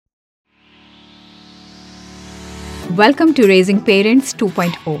Welcome to Raising Parents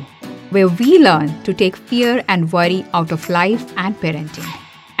 2.0, where we learn to take fear and worry out of life and parenting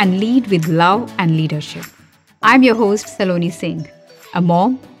and lead with love and leadership. I'm your host, Saloni Singh, a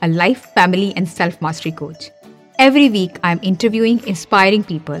mom, a life, family, and self mastery coach. Every week, I'm interviewing inspiring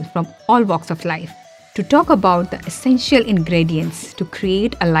people from all walks of life to talk about the essential ingredients to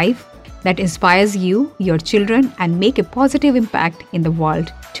create a life that inspires you, your children, and make a positive impact in the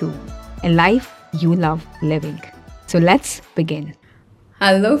world too. A life you love living. So let's begin.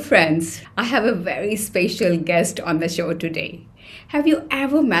 Hello, friends. I have a very special guest on the show today. Have you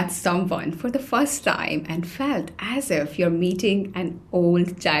ever met someone for the first time and felt as if you're meeting an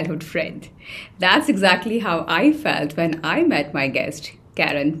old childhood friend? That's exactly how I felt when I met my guest,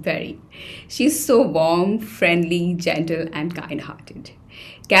 Karen Perry. She's so warm, friendly, gentle, and kind-hearted.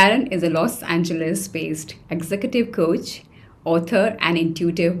 Karen is a Los Angeles-based executive coach, author, and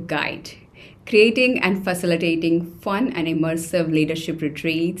intuitive guide, creating and facilitating fun and immersive leadership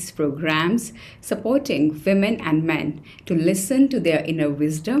retreats, programs, supporting women and men to listen to their inner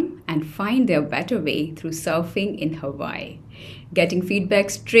wisdom and find their better way through surfing in Hawaii, getting feedback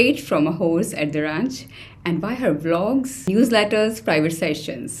straight from a horse at the ranch, and by her vlogs, newsletters, private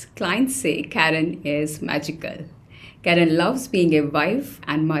sessions. Clients say Karen is magical. Karen loves being a wife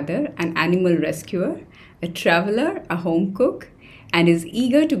and mother, an animal rescuer, a traveler, a home cook, and is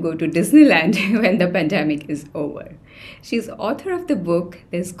eager to go to Disneyland when the pandemic is over. She's author of the book,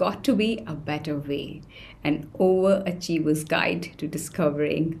 There's Got to Be a Better Way, an overachiever's guide to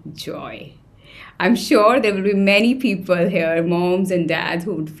discovering joy. I'm sure there will be many people here, moms and dads,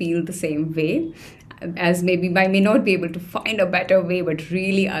 who would feel the same way, as maybe I may not be able to find a better way, but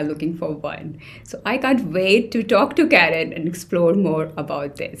really are looking for one. So I can't wait to talk to Karen and explore more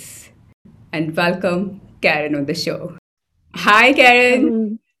about this. And welcome Karen on the show. Hi,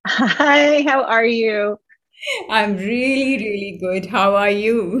 Karen. Hi, how are you? I'm really, really good. How are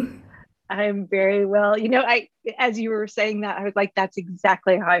you? I'm very well. As you were saying that, I was like, that's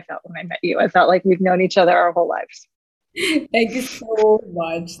exactly how I felt when I met you. I felt like we've known each other our whole lives. Thank you so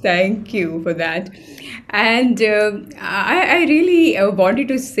much. Thank you for that. And I really wanted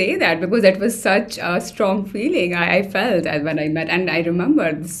to say that because that was such a strong feeling I felt when I met. And I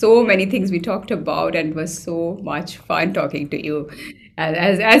remember so many things we talked about, and it was so much fun talking to you.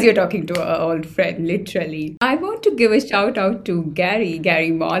 As you're talking to an old friend, literally. I want to give a shout out to Gary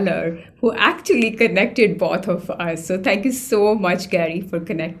Mahler, who actually connected both of us. So thank you so much, Gary, for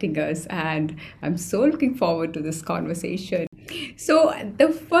connecting us. And I'm so looking forward to this conversation. So the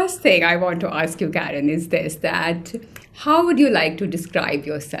first thing I want to ask you, Karen, is this, that how would you like to describe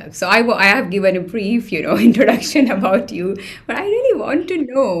yourself? So I have given a brief, introduction about you, but I really want to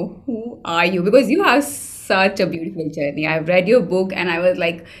know, who are you? Because you have such a beautiful journey. I've read your book and I was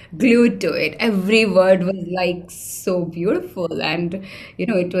like glued to it. Every word was like so beautiful, and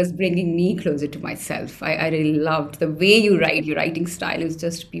it was bringing me closer to myself. I really loved the way you write. Your writing style is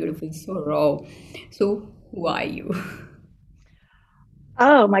just beautiful, so raw. So who are you?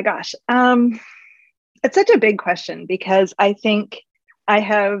 Oh my gosh. It's such a big question because I think I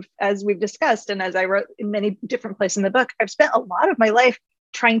have, as we've discussed, and as I wrote in many different places in the book, I've spent a lot of my life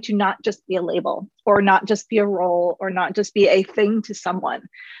trying to not just be a label or not just be a role or not just be a thing to someone.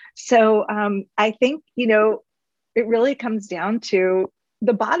 So I think, it really comes down to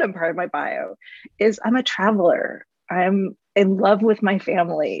the bottom part of my bio is I'm a traveler. I'm in love with my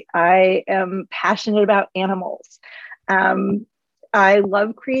family. I am passionate about animals. Um, I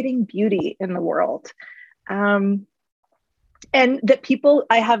love creating beauty in the world. Um, and that people,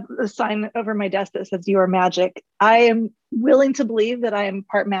 I have a sign over my desk that says, "You are magic." I am willing to believe that I am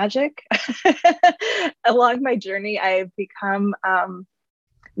part magic. Along my journey, I have become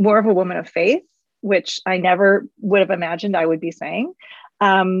more of a woman of faith, which I never would have imagined I would be saying.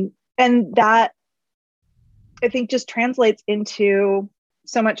 And that, I think, just translates into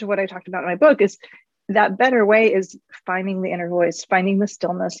so much of what I talked about in my book is that better way is finding the inner voice, finding the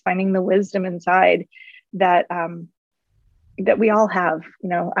stillness, finding the wisdom inside that that we all have.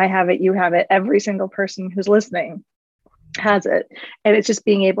 I have it, you have it, every single person who's listening has it. And it's just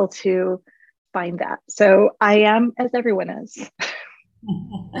being able to find that. So I am as everyone is.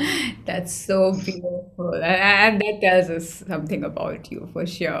 That's so beautiful. And that tells us something about you for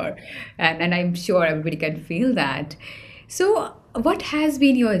sure. And I'm sure everybody can feel that. So, what has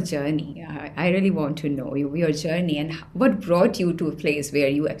been your journey? I really want to know your journey and what brought you to a place where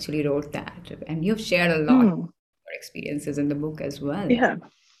you actually wrote that. And you've shared a lot of Hmm. your experiences in the book as well. Yeah.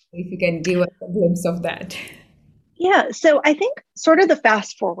 If you can give us a glimpse of that. Yeah. So I think sort of the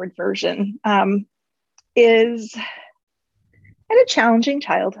fast forward version is I had a challenging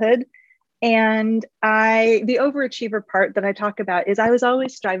childhood. And the overachiever part that I talk about is I was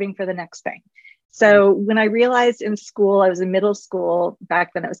always striving for the next thing. So when I realized in school, I was in middle school,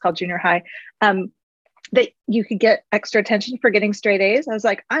 back then it was called junior high, that you could get extra attention for getting straight A's. I was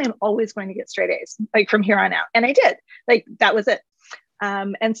like, I am always going to get straight A's, like from here on out. And I did, like, that was it.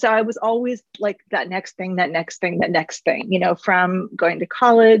 And so I was always like that next thing, from going to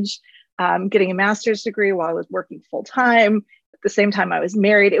college, getting a master's degree while I was working full time. At the same time, I was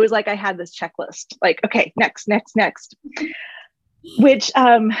married. It was like I had this checklist, like, okay, next, which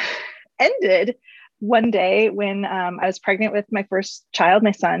ended one day when I was pregnant with my first child,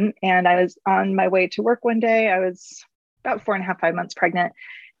 my son, and I was on my way to work one day. I was about 4.5, 5 months pregnant,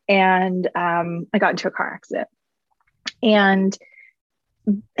 and I got into a car accident. And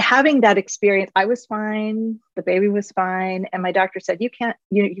having that experience, I was fine, the baby was fine, and my doctor said, you can't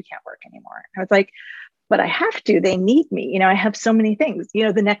work anymore. I was like, but I have to, they need me. I have so many things,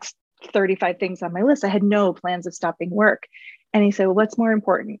 the next 35 things on my list. I had no plans of stopping work. And he said, well, what's more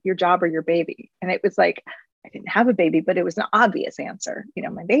important, your job or your baby? And it was like, I didn't have a baby, but it was an obvious answer.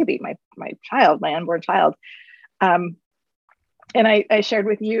 My baby, my child, my unborn child. And I shared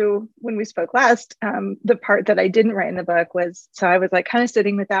with you when we spoke last, the part that I didn't write in the book was, so I was like kind of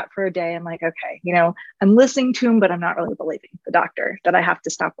sitting with that for a day. I'm like, okay, I'm listening to him, but I'm not really believing the doctor that I have to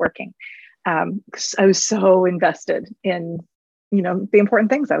stop working. 'Cause I was so invested in, the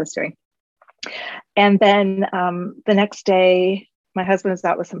important things I was doing. And then the next day, my husband was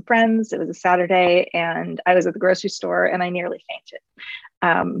out with some friends. It was a Saturday, and I was at the grocery store, and I nearly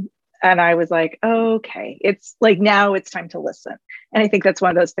fainted. And I was like, okay, it's like, now it's time to listen. And I think that's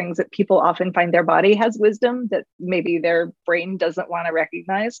one of those things that people often find their body has wisdom that maybe their brain doesn't want to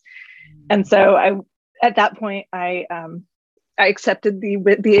recognize. And so at that point, I accepted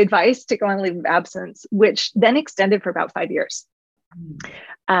the advice to go on leave of absence, which then extended for about 5 years.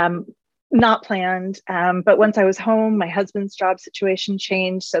 Not planned. But once I was home, my husband's job situation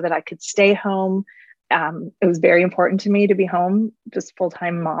changed so that I could stay home. It was very important to me to be home, just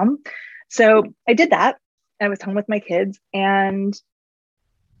full-time mom. So I did that. I was home with my kids. And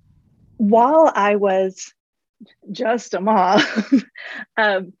while I was just a mom,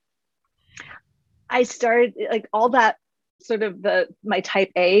 I started, like, all that sort of my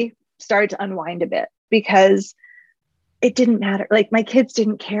type A started to unwind a bit, because it didn't matter. Like, my kids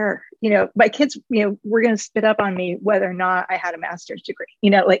didn't care. My kids, were going to spit up on me whether or not I had a master's degree.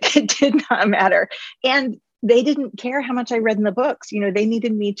 Like, it did not matter. And they didn't care how much I read in the books. They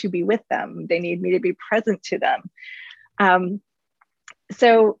needed me to be with them. They needed me to be present to them.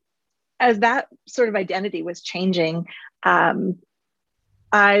 So as that sort of identity was changing,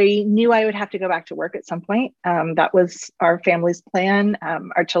 I knew I would have to go back to work at some point. That was our family's plan.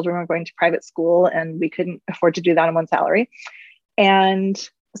 Our children were going to private school, and we couldn't afford to do that on one salary. And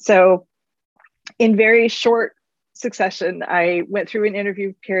so in very short succession, I went through an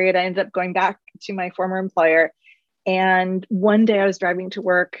interview period. I ended up going back to my former employer. And one day I was driving to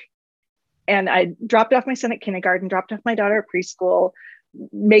work, and I dropped off my son at kindergarten, dropped off my daughter at preschool,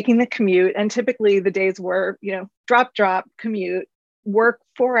 making the commute. And typically the days were, drop, commute, work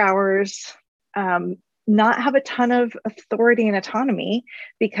 4 hours, not have a ton of authority and autonomy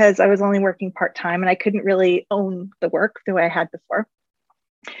because I was only working part-time and I couldn't really own the work the way I had before.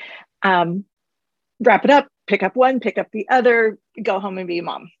 Wrap it up, pick up one, pick up the other, go home and be a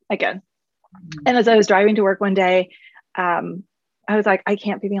mom again. And as I was driving to work one day, I was like, I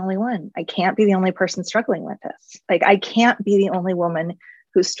can't be the only one. I can't be the only person struggling with this. Like, I can't be the only woman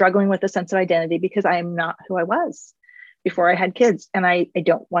who's struggling with a sense of identity, because I am not who I was before I had kids. And I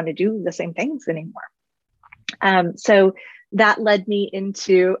don't want to do the same things anymore. So that led me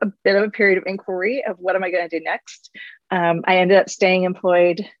into a bit of a period of inquiry of what am I going to do next? I ended up staying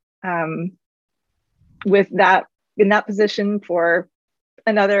employed with that in that position for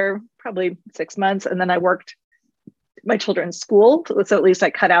another probably 6 months. And then I worked my children's school. So at least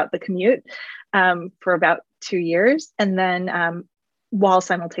I cut out the commute for about 2 years. And then while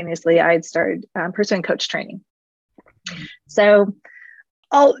simultaneously I had started pursuing coach training. So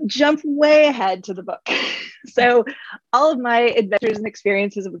I'll jump way ahead to the book. So all of my adventures and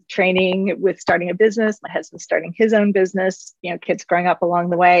experiences with training, with starting a business, my husband starting his own business, kids growing up along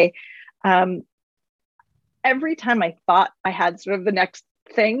the way. Every time I thought I had sort of the next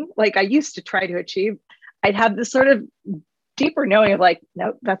thing, like I used to try to achieve, I'd have this sort of deeper knowing of like,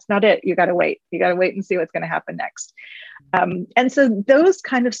 no, that's not it. You got to wait. You got to wait and see what's going to happen next. And so those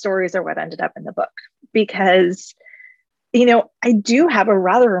kind of stories are what ended up in the book, because I do have a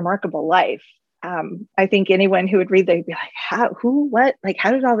rather remarkable life. I think anyone who would read, they'd be like, how, who, what, like,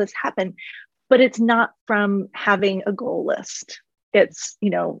 how did all this happen? But it's not from having a goal list. It's,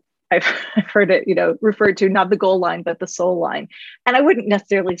 I've, I've heard it, referred to not the goal line, but the soul line. And I wouldn't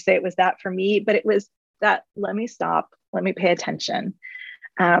necessarily say it was that for me, but it was that, let me stop, let me pay attention.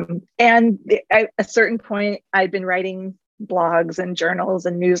 And at a certain point, I'd been writing blogs and journals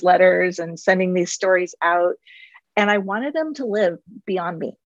and newsletters and sending these stories out. And I wanted them to live beyond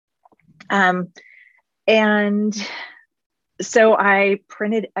me. And so I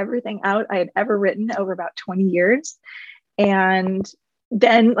printed everything out I had ever written over about 20 years. And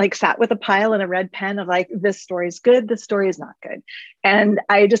then sat with a pile and a red pen of this story is good, this story is not good. And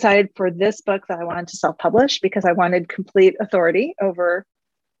I decided for this book that I wanted to self-publish because I wanted complete authority over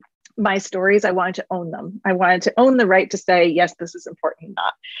my stories. I wanted to own them. I wanted to own the right to say, yes, this is important,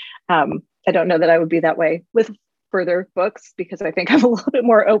 not. I don't know that I would be that way with further books because I think I'm a little bit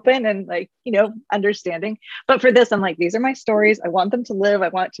more open and understanding. But for this, I'm these are my stories. I want them to live. I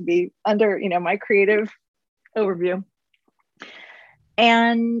want it to be under, my creative overview.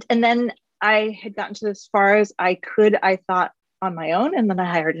 And then I had gotten to as far as I could, I thought, on my own. And then I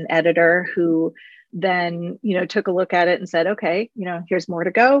hired an editor who then, took a look at it and said, okay, here's more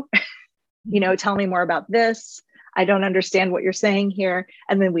to go. Tell me more about this. I don't understand what you're saying here.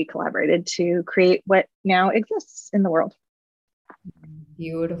 And then we collaborated to create what now exists in the world.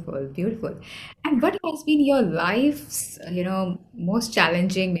 Beautiful, beautiful. And what has been your life's, most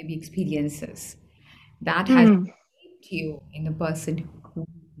challenging maybe experiences that has shaped you in the person who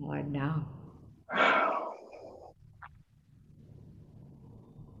you are now?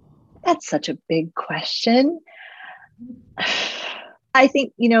 That's such a big question. I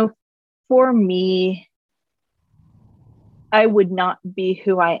think, for me, I would not be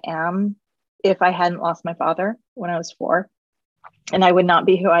who I am if I hadn't lost my father when I was 4. And I would not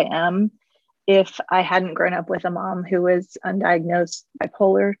be who I am if I hadn't grown up with a mom who was undiagnosed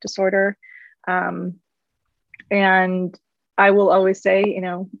bipolar disorder. And I will always say,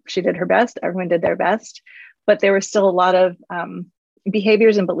 she did her best. Everyone did their best. But there were still a lot of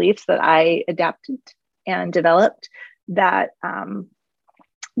behaviors and beliefs that I adapted and developed that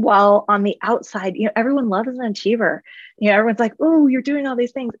while on the outside, everyone loves an achiever. Everyone's like, oh, you're doing all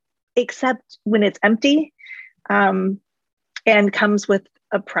these things, except when it's empty and comes with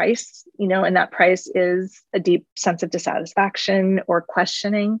a price, and that price is a deep sense of dissatisfaction or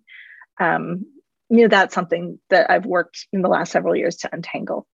questioning. That's something that I've worked in the last several years to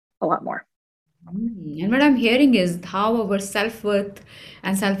untangle a lot more. And what I'm hearing is how our self-worth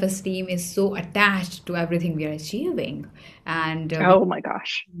and self-esteem is so attached to everything we are achieving, and we Oh my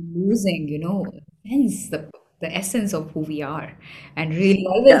gosh. losing, sense the essence of who we are, and really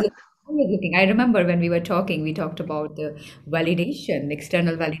Yeah. always looking. I remember when we were talking, we talked about the validation,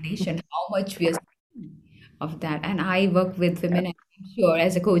 external validation, how much we are seeking of that. And I work with Yeah. women, and I'm sure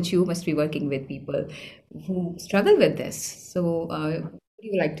as a coach, you must be working with people who struggle with this. So, what do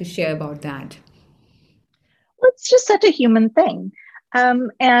you like to share about that? Well, it's just such a human thing.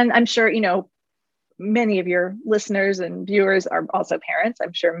 And I'm sure, many of your listeners and viewers are also parents,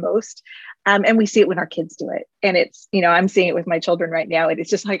 I'm sure most. And we see it when our kids do it. And it's, I'm seeing it with my children right now. And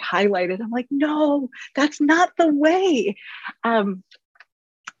it's just highlighted. I'm like, no, that's not the way. And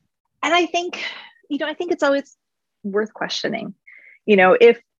I think, I think it's always worth questioning.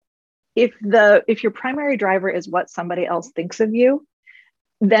 If your primary driver is what somebody else thinks of you,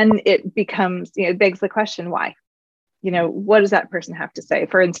 then it becomes, it begs the question, why? What does that person have to say?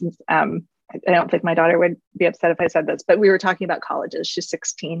 For instance, I don't think my daughter would be upset if I said this, but we were talking about colleges. She's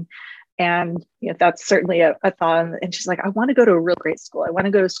 16. And that's certainly a thought. And she's like, I want to go to a real great school. I want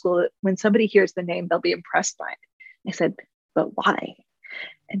to go to school that when somebody hears the name, they'll be impressed by it. I said, but why?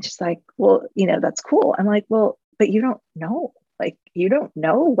 And she's like, well, that's cool. I'm like, well, but you don't know. You don't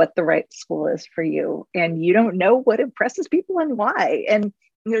know what the right school is for you. And you don't know what impresses people and why. And,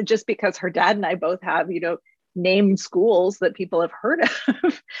 just because her dad and I both have, named schools that people have heard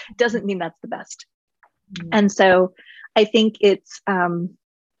of doesn't mean that's the best. And so I think it's,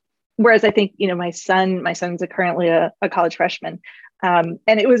 whereas I think, my son's currently a college freshman. And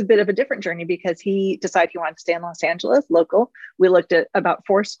it was a bit of a different journey because he decided he wanted to stay in Los Angeles, local. We looked at about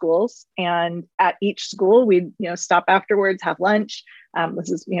 4 schools, and at each school we'd, stop afterwards, have lunch. This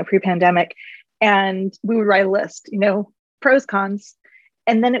is, pre-pandemic. And we would write a list, pros, cons.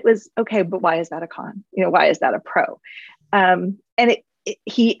 And then it was, okay, but why is that a con? Why is that a pro? And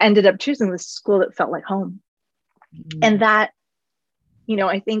he ended up choosing the school that felt like home. And that,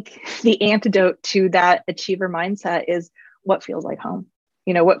 I think the antidote to that achiever mindset is what feels like home,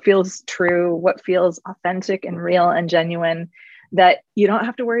 what feels true, what feels authentic and real and genuine, that you don't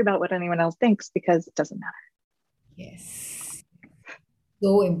have to worry about what anyone else thinks because it doesn't matter. Yes.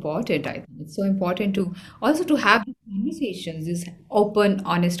 So important. I think it's so important to also to have these conversations, this open,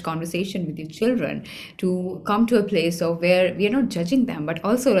 honest conversation with your children, to come to a place of where we are not judging them, but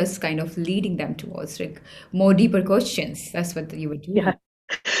also us kind of leading them towards like more deeper questions. That's what you were Yeah.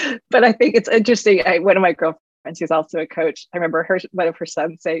 doing. But I think it's interesting. One of my girlfriends, who's also a coach, I remember one of her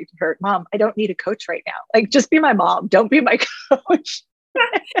sons saying to her, "Mom, I don't need a coach right now. Like, just be my mom. Don't be my coach."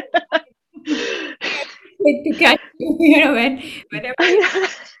 Like to catch you, whenever you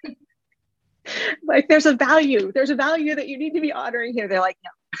Like, there's a value. There's a value that you need to be honoring here. They're like,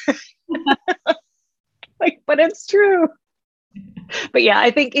 no, like, but it's true. But yeah,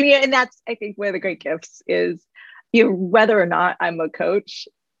 I think, and that's, I think, one of the great gifts is, whether or not I'm a coach,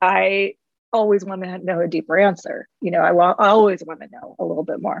 I always want to know a deeper answer. I always want to know a little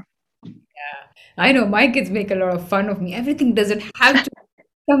bit more. I know my kids make a lot of fun of me. Everything doesn't have to be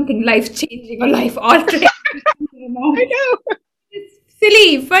something life changing or life altering. I know. It's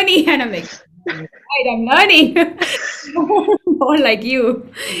silly, funny, and I'm like, right, I'm learning more like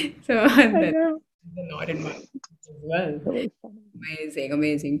you. So I that's know. a lot in my as well. Really funny. Amazing,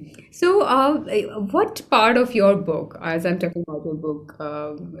 amazing. So, what part of your book, as I'm talking about your book,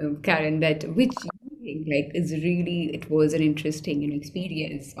 Karen, that which you think like is really it was an interesting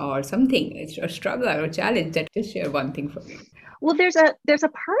experience or something, it's a struggle or a challenge that just share one thing for me. Well, there's a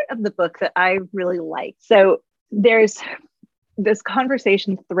part of the book that I really like. So there's this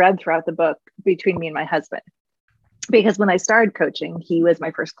conversation thread throughout the book between me and my husband, because when I started coaching, he was my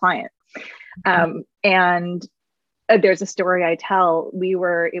first client. And there's a story I tell.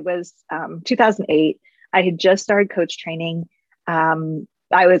 It was 2008. I had just started coach training.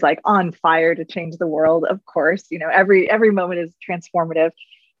 I was like on fire to change the world. Of course, every moment is transformative.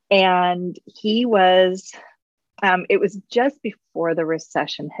 And it was just before the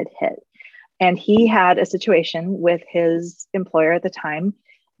recession had hit. And he had a situation with his employer at the time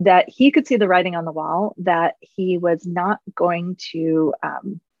that he could see the writing on the wall that he was not going to,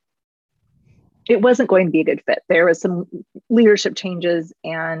 it wasn't going to be a good fit. There was some leadership changes,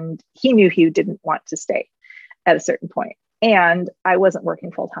 and he knew he didn't want to stay at a certain point. And I wasn't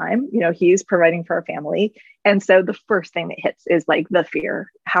working full time. He's providing for our family. And so the first thing that hits is like the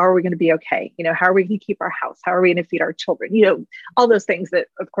fear. How are we going to be okay? How are we going to keep our house? How are we going to feed our children? All those things that,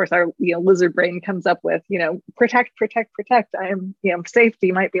 of course, our lizard brain comes up with. Protect, protect, protect.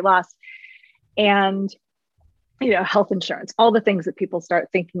 Safety might be lost. And health insurance, all the things that people start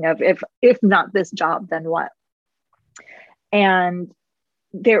thinking of. If not this job, then what? And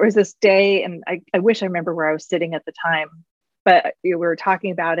there was this day, and I wish I remember where I was sitting at the time, but we were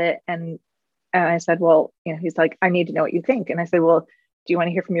talking about it, and I said, well, he's like, I need to know what you think. And I said, well, do you want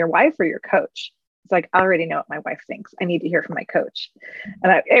to hear from your wife or your coach? It's like, I already know what my wife thinks. I need to hear from my coach.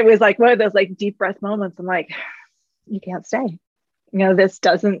 And it was like one of those like deep breath moments. I'm like, you can't stay. This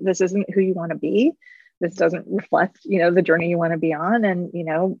isn't who you want to be. This doesn't reflect, the journey you want to be on. And,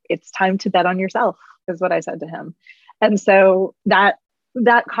 it's time to bet on yourself, is what I said to him. And so that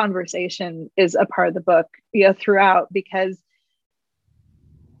conversation is a part of the book, throughout, because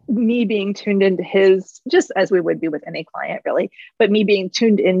me being tuned into his, just as we would be with any client really, but me being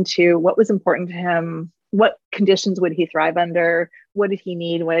tuned into what was important to him, what conditions would he thrive under, what did he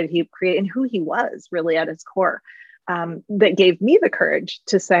need, what did he create, and who he was really at his core, that gave me the courage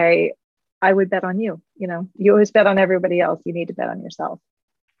to say, I would bet on you. You always bet on everybody else. You need to bet on yourself.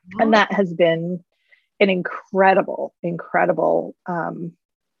 And that has been an incredible, incredible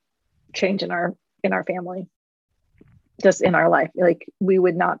change in our family, just in our life. Like, we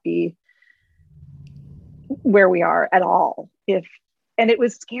would not be where we are at all and it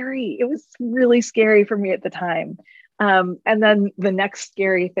was scary. It was really scary for me at the time. And then the next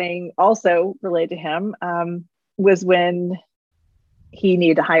scary thing, also related to him, was when he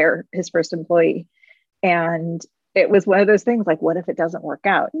needed to hire his first employee. And it was one of those things like, what if it doesn't work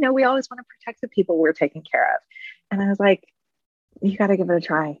out? We always want to protect the people we're taking care of. And I was like, you got to give it a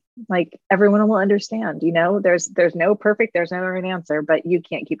try. Like, everyone will understand, there's no perfect, there's no right answer, but you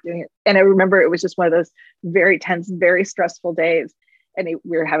can't keep doing it. And I remember it was just one of those very tense, very stressful days. And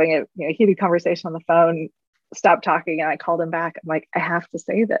we were having a heated conversation on the phone, stopped talking. And I called him back. I'm like, I have to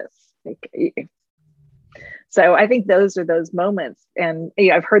say this. So I think those are those moments. And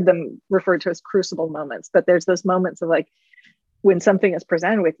I've heard them referred to as crucible moments, but there's those moments of like, when something is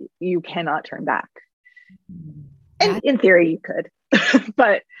presented with you, you cannot turn back. And in theory, you could,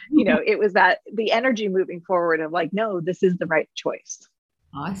 but it was the energy moving forward of like, no, this is the right choice.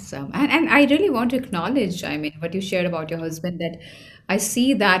 Awesome. And I really want to acknowledge, what you shared about your husband, that I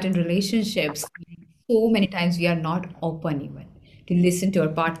see that in relationships, so many times we are not open even to listen to our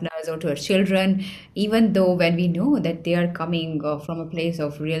partners or to our children, even though when we know that they are coming from a place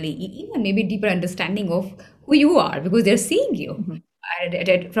of really even maybe deeper understanding of who you are, because they're seeing you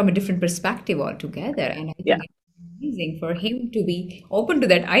Mhm. from a different perspective altogether. And I Yeah. think it's amazing for him to be open to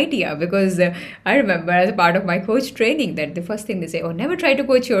that idea, because I remember as a part of my coach training that the first thing they say, oh, never try to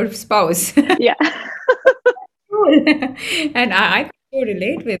coach your spouse. Yeah. Cool. And I can so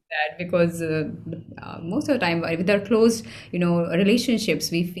relate with that, because most of the time with our close,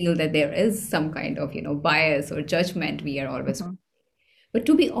 relationships, we feel that there is some kind of, bias or judgment we are always. Mhm. But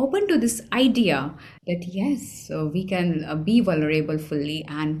to be open to this idea that yes, we can be vulnerable fully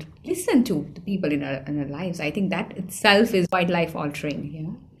and listen to the people in our lives, I think that itself is quite life altering.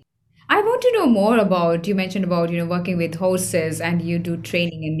 Yeah. I want to know more about, you mentioned about, working with horses and you do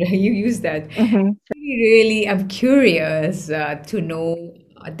training and you use that. Mhm. Really, I'm curious to know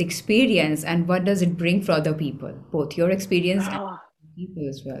the experience and what does it bring for other people, both your experience and Oh, people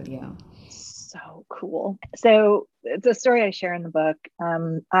as well. Yeah. so cool. So it's a story I share in the book.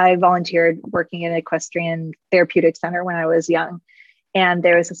 I volunteered working in an equestrian therapeutic center when I was young. And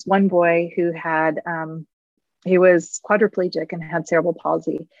there was this one boy who had, he was quadriplegic and had cerebral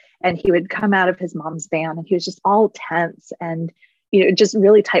palsy. And he would come out of his mom's van and he was just all tense and, just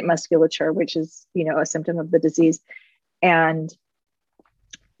really tight musculature, which is, a symptom of the disease. And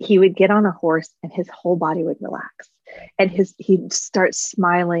he would get on a horse and his whole body would relax and he'd start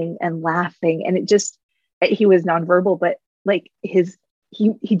smiling and laughing. And he was nonverbal, but like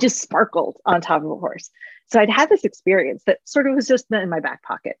he just sparkled on top of a horse. So I'd had this experience that sort of was just in my back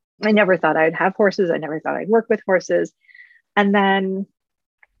pocket. I never thought I'd have horses. I never thought I'd work with horses. And then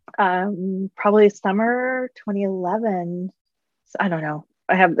probably summer 2011, I don't know,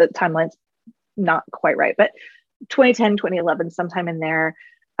 I have the timelines not quite right, but 2010, 2011, sometime in there,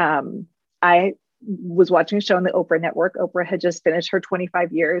 I was watching a show on the Oprah network. Oprah had just finished her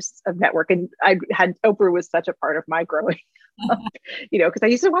 25 years of network. And Oprah was such a part of my growing up, because I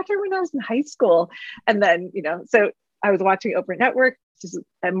used to watch her when I was in high school. And then, so I was watching Oprah network,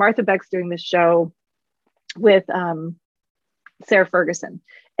 and Martha Beck's doing this show with Sarah Ferguson.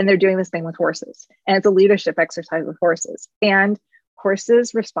 And they're doing this thing with horses. And it's a leadership exercise with horses. And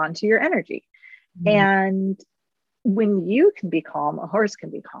horses respond to your energy. Mm. And when you can be calm, a horse can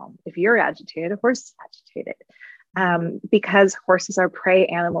be calm. If you're agitated, a horse is agitated. Because horses are prey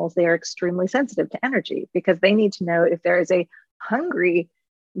animals, they are extremely sensitive to energy because they need to know if there is a hungry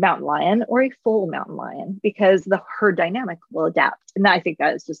mountain lion or a full mountain lion, because the herd dynamic will adapt. And I think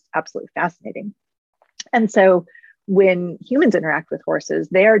that is just absolutely fascinating. And so when humans interact with horses,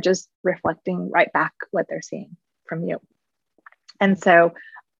 they are just reflecting right back what they're seeing from you. And so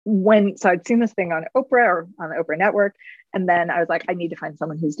I'd seen this thing on Oprah or on the Oprah network. And then I was like, I need to find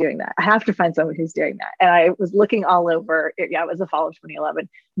someone who's doing that. I have to find someone who's doing that. And I was looking all over. It was the fall of 2011.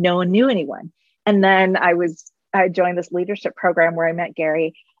 No one knew anyone. And then I joined this leadership program where I met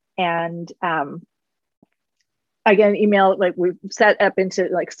Gary. And again, email, like we've set up into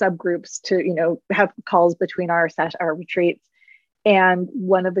like subgroups to, have calls between our retreats. And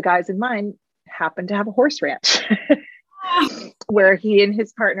one of the guys in mine happened to have a horse ranch. Where he and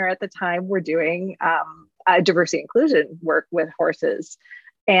his partner at the time were doing diversity inclusion work with horses.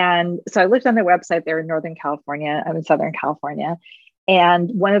 And so I looked on their website. They're in Northern California. I'm in Southern California. And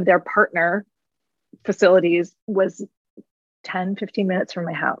one of their partner facilities was 10, 15 minutes from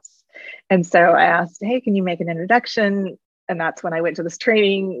my house. And so I asked, hey, can you make an introduction? And that's when I went to this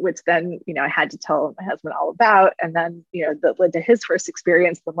training, which then, I had to tell my husband all about. And then, that led to his first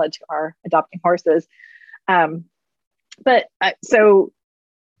experience, that led to our adopting horses. So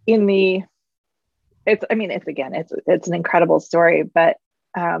it's an incredible story, but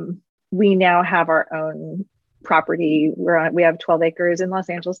we now have our own property. We have 12 acres in Los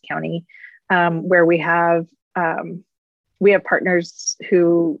Angeles County, where we have partners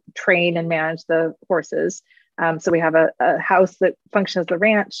who train and manage the horses. So we have a house that functions as the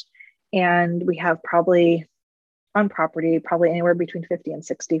ranch, and we have probably on property, probably anywhere between 50 and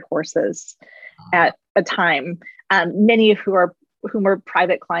 60 horses at a time. Many of whom are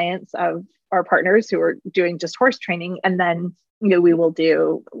private clients of our partners who are doing just horse training. And then, we will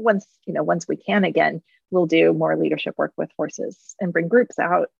do once we can again, we'll do more leadership work with horses and bring groups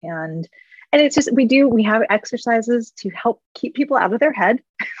out. And it's just, we have exercises to help keep people out of their head,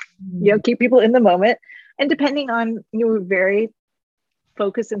 keep people in the moment. And depending on, we're very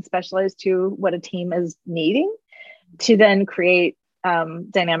focused and specialized to what a team is needing, to then create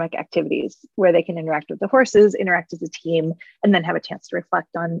dynamic activities where they can interact with the horses, interact as a team, and then have a chance to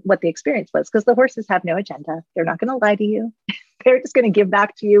reflect on what the experience was. Because the horses have no agenda. They're not going to lie to you. They're just going to give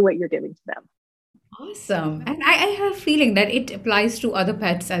back to you what you're giving to them. Awesome. And I have a feeling that it applies to other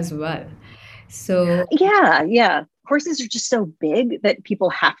pets as well. So, Yeah, yeah. Horses are just so big that people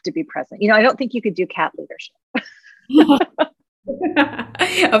have to be present. I don't think you could do cat leadership.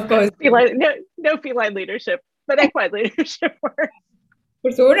 of course, Feline, no, no feline leadership, but equine leadership works.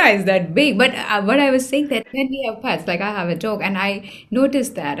 persona is that big. But what I was saying that when we have pets, like I have a dog, and I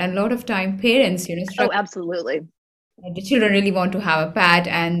noticed that a lot of time parents, Oh, struggle. absolutely. The children really want to have a pet,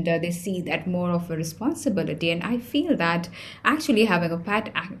 and they see that more of a responsibility. And I feel that actually having a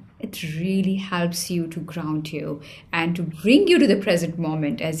pet, it really helps you to ground you and to bring you to the present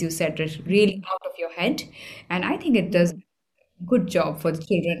moment, as you said, really out of your head. And I think it does Mhm. a good job for the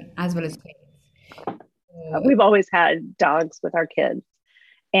children as well as parents. We've always had dogs with our kids.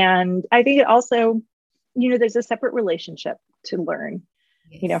 And I think it also, there's a separate relationship to learn,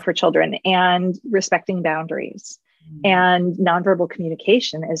 Yes. for children, and respecting boundaries. And nonverbal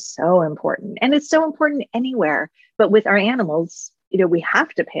communication is so important. And it's so important anywhere. But with our animals, we have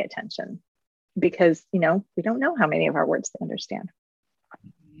to pay attention because, we don't know how many of our words they understand.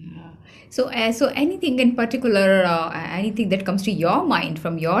 Yeah. So anything in particular, anything that comes to your mind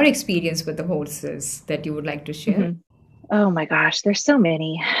from your experience with the horses that you would like to share? Mhm. Oh my gosh, there's so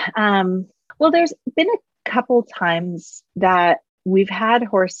many. Um, well, there's been a couple times that we've had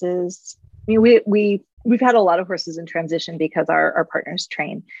horses. We've had a lot of horses in transition because our partners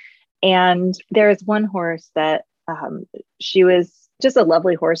train. And there is one horse that she was just a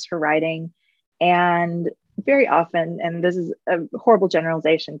lovely horse for riding. And very often, and this is a horrible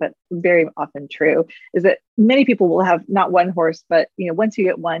generalization, but very often true, is that many people will have not one horse, but once you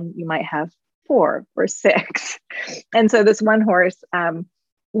get one, you might have four or six. And so this one horse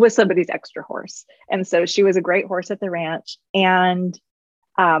was somebody's extra horse. And so she was a great horse at the ranch. And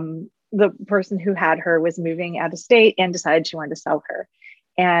the person who had her was moving out of state and decided she wanted to sell her.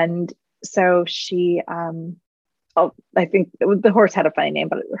 And so she, I think the horse had a funny name,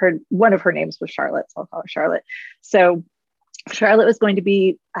 but one of her names was Charlotte. So I'll call her Charlotte. So Charlotte was going to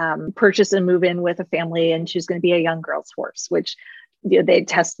be purchase and move in with a family, and she was going to be a young girl's horse, which they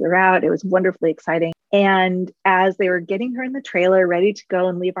tested her out. It was wonderfully exciting. And as they were getting her in the trailer, ready to go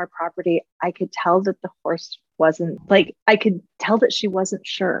and leave our property, I could tell that the horse wasn't like, I could tell that she wasn't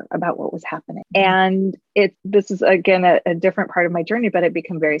sure about what was happening. And this is again a different part of my journey, but I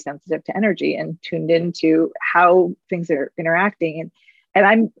become very sensitive to energy and tuned into how things are interacting. And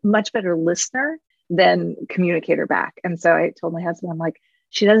I'm much better listener than communicator back. And so I told my husband, I'm like,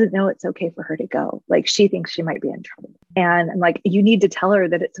 she doesn't know it's okay for her to go. Like, she thinks she might be in trouble. And I'm like, you need to tell her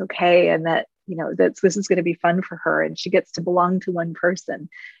that it's okay, and that, that this is going to be fun for her, and she gets to belong to one person.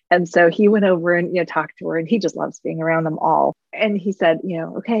 And so he went over and, talked to her, and he just loves being around them all. And he said,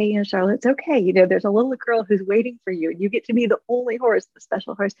 okay, Charlotte, it's okay. There's a little girl who's waiting for you, and you get to be the only horse, the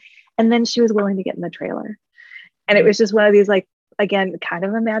special horse. And then she was willing to get in the trailer. And it was just one of these, like, again, kind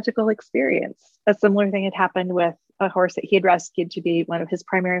of a magical experience. A similar thing had happened with a horse that he had rescued to be one of his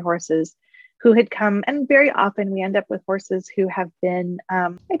primary horses, who had come. And very often we end up with horses who have been, I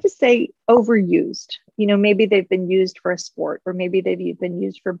just say, overused. Maybe they've been used for a sport, or maybe they've been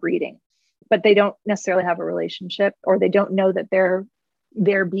used for breeding, but they don't necessarily have a relationship, or they don't know that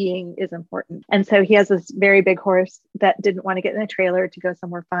their being is important. And so he has this very big horse that didn't want to get in a trailer to go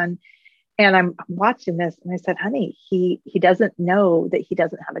somewhere fun. And I'm watching this, and I said, honey, he doesn't know that he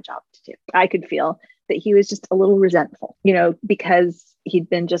doesn't have a job to do. I could feel that he was just a little resentful, because he'd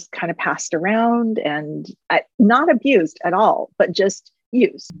been just kind of passed around and not abused at all, but just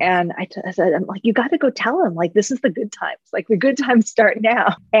used. And I said, I'm like, you got to go tell him, like, this is the good times. Like, the good times start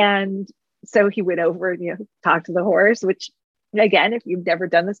now. And so he went over and, talked to the horse, which, again, if you've never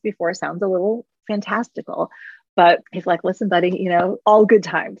done this before, sounds a little fantastical. But he's like, listen, buddy, all good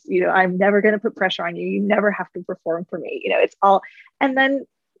times. I'm never going to put pressure on you. You never have to perform for me. It's all. And then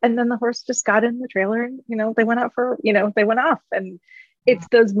the horse just got in the trailer, and, they went out they went off. And it's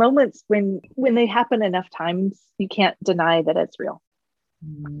those moments when they happen enough times, you can't deny that it's real.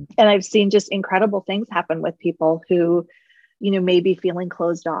 Mm. And I've seen just incredible things happen with people who, may be feeling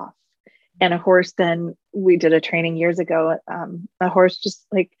closed off. And a horse, then we did a training years ago. A horse just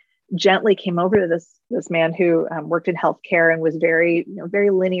like gently came over to this man who worked in healthcare and was very,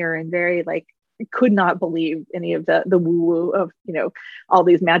 very linear and very, like, could not believe any of the woo woo of, all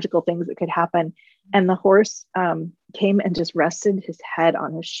these magical things that could happen. And the horse came and just rested his head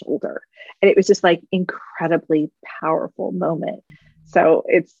on his shoulder. And it was just like incredibly powerful moment. So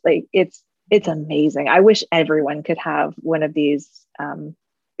it's like, it's amazing. I wish everyone could have one of these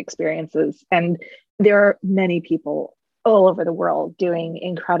experiences. And there are many people all over the world doing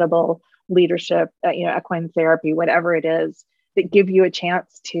incredible leadership, equine therapy, whatever it is, that give you a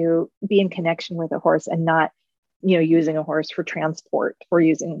chance to be in connection with a horse and not, using a horse for transport or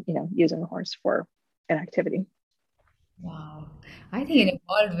using a horse for an activity. Wow. I think in a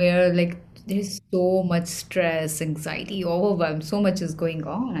world where like there's so much stress, anxiety, overwhelm, so much is going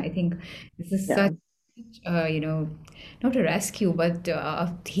on. I think this is Yeah. such, you know, not a rescue, but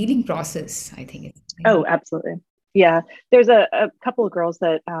a healing process. I think it's Oh, really. absolutely. Yeah. There's a couple of girls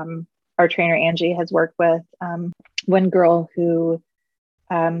that our trainer Angie has worked with. One girl who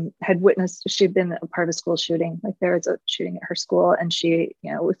had witnessed, she'd been a part of a school shooting, like there was a shooting at her school, and she,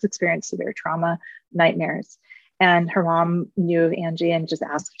 was experienced severe trauma, nightmares. And her mom knew of Angie and just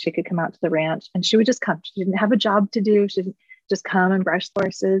asked if she could come out to the ranch. And she would just come. She didn't have a job to do. She would just come and brush the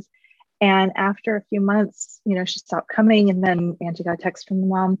horses. And after a few months, she stopped coming. And then Angie got a text from the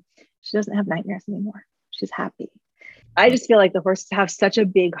mom. She doesn't have nightmares anymore. She's happy. I just feel like the horses have such a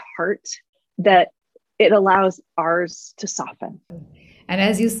big heart that it allows ours to soften. And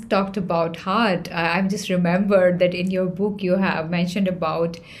as you talked about heart, I've just remembered that in your book you have mentioned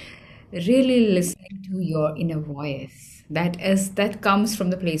about really listening to your inner voice. That comes from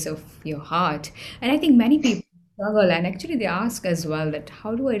the place of your heart. And I think many people struggle, and actually they ask as well that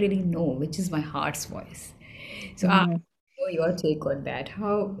how do I really know which is my heart's voice? So I Mm. know your take on that.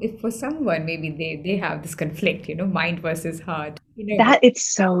 How if for someone maybe they have this conflict, mind versus heart, inner voice. That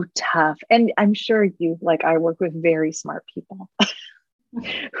it's so tough. And I'm sure you, like I work with very smart people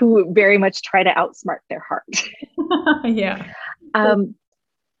who very much try to outsmart their heart. Yeah. um,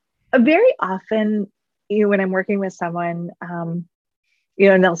 Very often, when I'm working with someone, and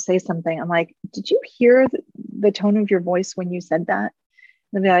they'll say something, I'm like, did you hear the tone of your voice when you said that?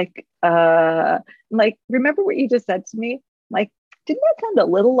 And they'll be like, I'm like, remember what you just said to me? I'm like, didn't that sound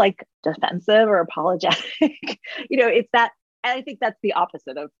a little like defensive or apologetic? It's that, and I think that's the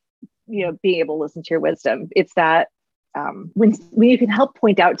opposite of, being able to listen to your wisdom. It's that when you can help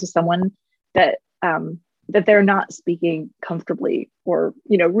point out to someone that that they're not speaking comfortably or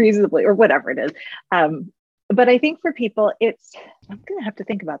reasonably or whatever it is. But I think for people, I'm going to have to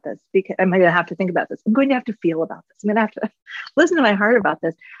think about this because I'm going to have to think about this. I'm going to have to feel about this. I'm going to have to listen to my heart about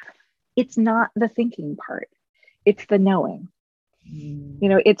this. It's not the thinking part. It's the knowing.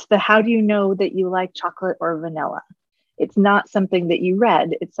 It's the how do you know that you like chocolate or vanilla? It's not something that you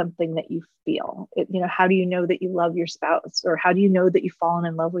read. It's something that you feel. How do you know that you love your spouse, or how do you know that you've fallen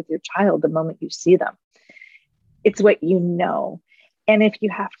in love with your child the moment you see them? It's what you know. And if you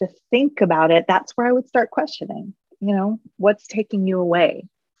have to think about it, that's where I would start questioning, what's taking you away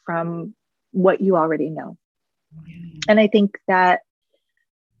from what you already know. And I think that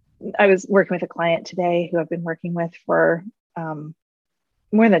I was working with a client today who I've been working with for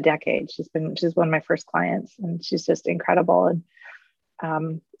more than a decade. She's one of my first clients, and she's just incredible.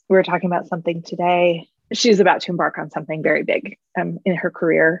 And we were talking about something today. She's about to embark on something very big in her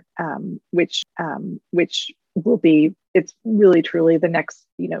career, which will be, it's really truly the next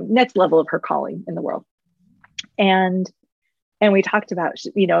level of her calling in the world. And we talked about,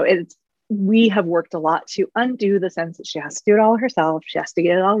 we have worked a lot to undo the sense that she has to do it all herself. She has to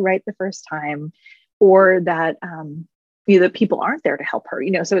get it all right the first time, or that, that people aren't there to help her,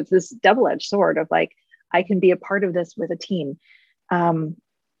 so it's this double-edged sword of like, I can be a part of this with a team. And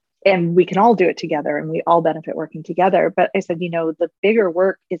we can all do it together and we all benefit working together. But I said, the bigger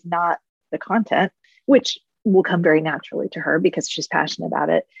work is not the content, which will come very naturally to her because she's passionate about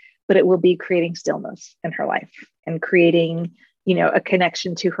it, but it will be creating stillness in her life and creating, a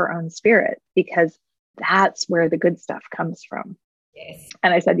connection to her own spirit, because that's where the good stuff comes from. Yes.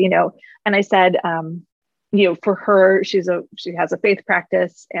 And I said, for her, she has a faith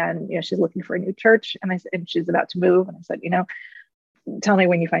practice, and, she's looking for a new church, and she's about to move. And I said, tell me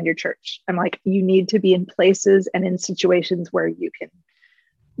when you find your church. I'm like, you need to be in places and in situations where you can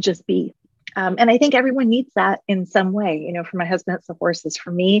just be. And I think everyone needs that in some way. For my husband, it's the horses.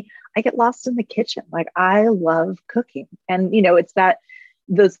 For me, I get lost in the kitchen. Like, I love cooking. And, it's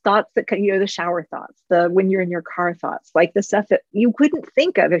those thoughts that, the shower thoughts, when you're in your car thoughts, like the stuff that you couldn't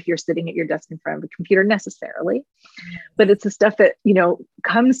think of if you're sitting at your desk in front of a computer necessarily. But it's the stuff that,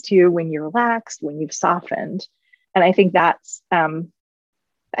 comes to you when you're relaxed, when you've softened. And I think that's kind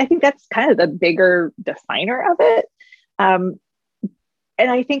of the bigger definer of it. And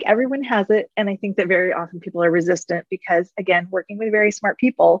I think everyone has it. And I think that very often people are resistant because, again, working with very smart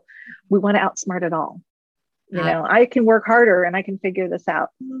people, we want to outsmart it all. I can work harder and I can figure this out.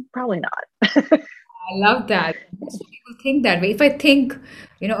 Probably not. I love that. Most people think that way. If I think,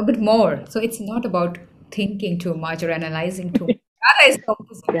 a bit more, so it's not about thinking too much or analyzing too much. Rather, it's the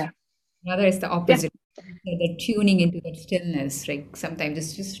opposite. Yeah. Rather, it's the Yeah. opposite. The tuning into that stillness, like sometimes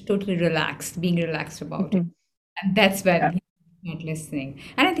it's just totally relaxed, being relaxed about it. Mhm. And that's when Yeah. not listening.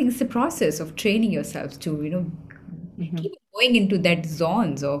 And I think it's a process of training yourself to, Mhm. keep going into that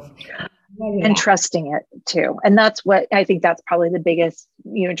zones of more And relaxed. trusting it too. And that's what I think that's probably the biggest,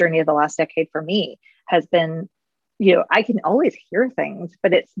 journey of the last decade for me has been, I can always hear things,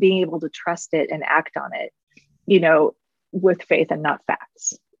 but it's being able to trust it and act on it, you know, with faith and not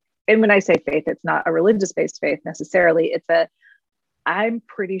facts. And when I say faith, it's not a religious based faith necessarily. I'm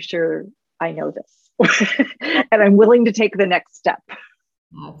pretty sure I know this and I'm willing to take the next step,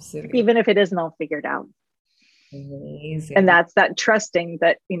 Absolutely. even if it isn't all figured out. And Amazing. that's that trusting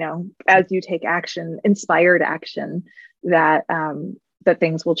that, as you take action, inspired action, that, that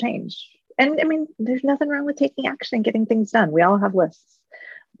things will change. And I mean, there's nothing wrong with taking action and getting things done. We all have lists,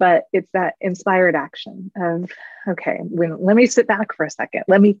 but it's that inspired action of, okay, let me sit back for a second.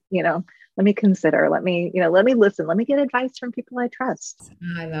 Let me consider, let me listen, let me get advice from people I trust.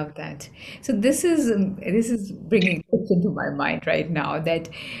 I love that. So this is bringing question to my mind right now that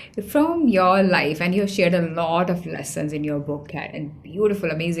from your life, and you have shared a lot of lessons in your book and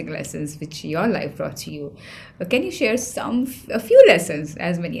beautiful, amazing lessons which your life brought to you. Can you share a few lessons,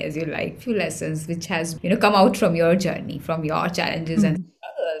 as many as you like, few lessons which has come out from your journey, from your challenges and Mhm.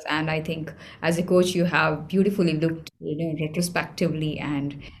 struggles? And I think as a coach, you have beautifully looked, retrospectively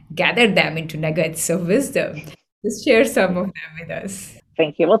and gathered them into nuggets of wisdom. Just share some of them with us.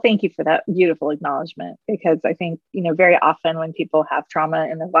 Thank you. Well, thank you for that beautiful acknowledgement because I think, very often when people have trauma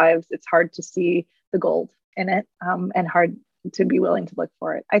in their lives, it's hard to see the gold in it, and hard to be willing to look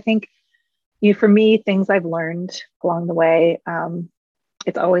for it. I think, for me, things I've learned along the way,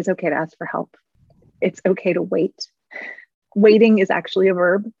 it's always okay to ask for help. It's okay to wait. Waiting is actually a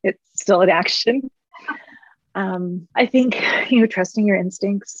verb, it's still an action. I think, trusting your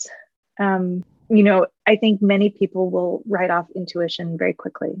instincts. I think many people will write off intuition very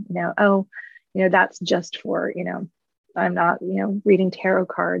quickly. Oh, that's just for, I'm not, reading tarot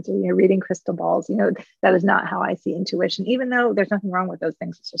cards or, reading crystal balls. That is not how I see intuition, even though there's nothing wrong with those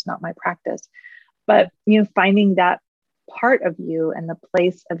things. It's just not my practice. But, finding that part of you and the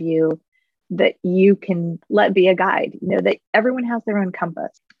place of you that you can let be a guide, that everyone has their own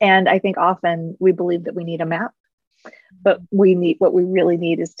compass. And I think often we believe that we need a map, but what we really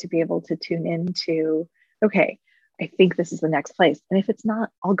need is to be able to tune into, okay, I think this is the next place. And if it's not,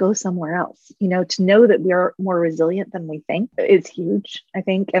 I'll go somewhere else. To know that we are more resilient than we think is huge, I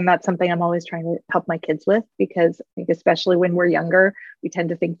think. And that's something I'm always trying to help my kids with, because I think, especially when we're younger, we tend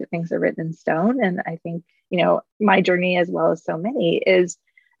to think that things are written in stone. And I think, my journey, as well as so many, is,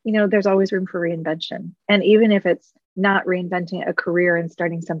 there's always room for reinvention. And even if it's not reinventing a career and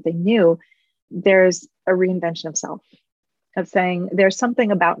starting something new, there's a reinvention of self, of saying there's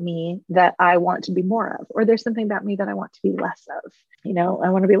something about me that I want to be more of, or there's something about me that I want to be less of. I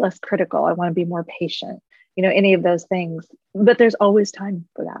want to be less critical. I want to be more patient, any of those things. But there's always time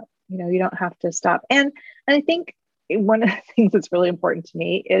for that. You don't have to stop. And I think one of the things that's really important to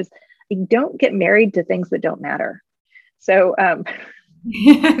me is don't get married to things that don't matter. So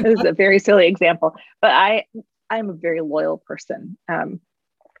this is a very silly example, but I'm a very loyal person.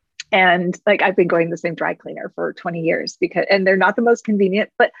 And like, I've been going to the same dry cleaner for 20 years and they're not the most convenient,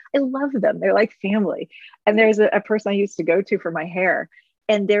 but I love them. They're like family. And there's a person I used to go to for my hair.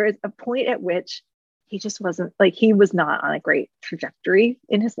 And there is a point at which he was not on a great trajectory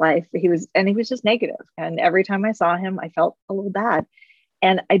in his life. He was just negative. And every time I saw him, I felt a little bad.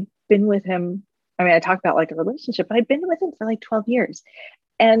 And I'd been with him. I mean, I talk about like a relationship, but I'd been with him for like 12 years.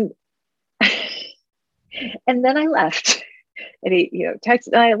 And, and then I left. And he, texted,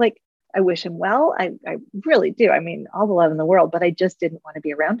 and I wish him well. I really do. I mean, all the love in the world, but I just didn't want to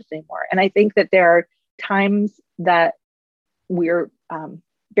be around it anymore. And I think that there are times that we're,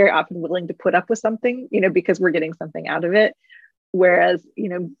 very often willing to put up with something, because we're getting something out of it. Whereas,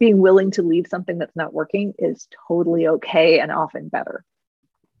 being willing to leave something that's not working is totally okay and often better.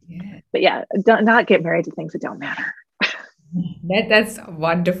 Yeah, But yeah, don't not get married to things that don't matter. that's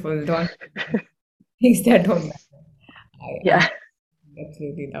wonderful. Don't things that don't matter. I Yeah.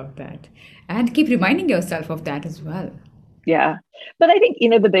 absolutely love that, and keep reminding yourself of that as well. Yeah. But I think,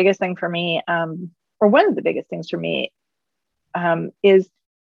 the biggest thing for me, or one of the biggest things for me, is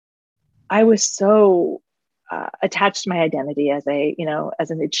I was so attached to my identity as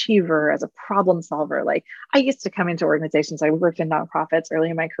as an achiever, as a problem solver. Like, I used to come into organizations. I worked in nonprofits early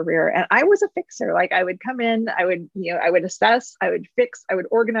in my career, and I was a fixer. Like, I would come in, I would assess, I would fix, I would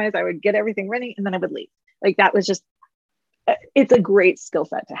organize, I would get everything running, and then I would leave. Like, that was just, it's a great skill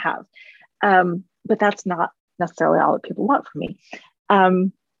set to have. But that's not necessarily all that people want from me.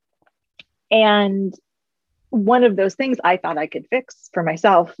 Um, and one of those things I thought I could fix for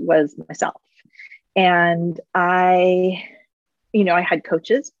myself was myself. And I I had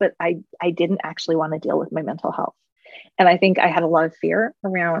coaches, but I didn't actually want to deal with my mental health. And I think I had a lot of fear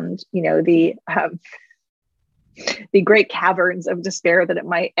around, the great caverns of despair that it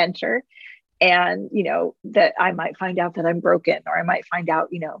might enter. And, that I might find out that I'm broken, or I might find out,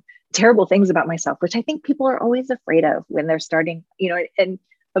 terrible things about myself, which I think people are always afraid of when they're starting, an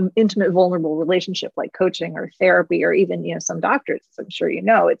intimate, vulnerable relationship like coaching or therapy, or even, some doctors, as I'm sure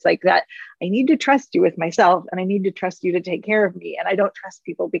it's like that. I need to trust you with myself, and I need to trust you to take care of me. And I don't trust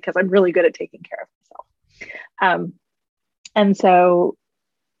people because I'm really good at taking care of myself. And so,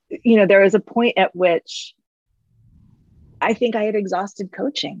 there was a point at which I think I had exhausted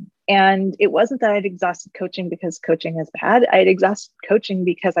coaching. And it wasn't that I had exhausted coaching because coaching is bad. I had exhausted coaching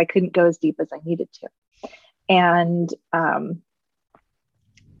because I couldn't go as deep as I needed to. And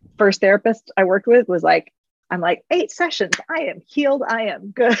first therapist I worked with was like, I'm like, 8 sessions, I am healed, I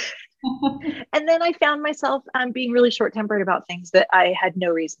am good. And then I found myself being really short-tempered about things that I had no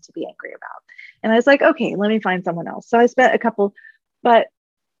reason to be angry about. And I was like, okay, let me find someone else. So I spent a couple, but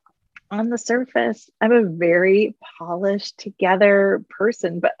on the surface, I'm a very polished together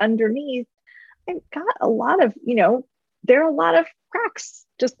person, but underneath, I've got a lot of, there are a lot of cracks,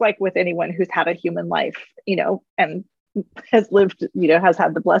 just like with anyone who's had a human life, and has lived, has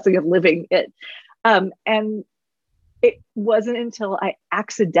had the blessing of living it. And it wasn't until I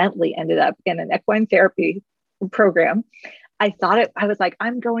accidentally ended up in an equine therapy program. I was like,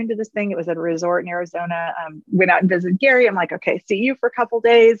 I'm going to this thing. It was at a resort in Arizona. Went out and visited Gary. I'm like, okay, see you for a couple of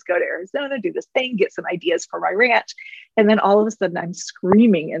days, go to Arizona, do this thing, get some ideas for my ranch. And then all of a sudden I'm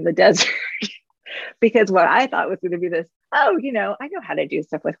screaming in the desert because what I thought was going to be this, I know how to do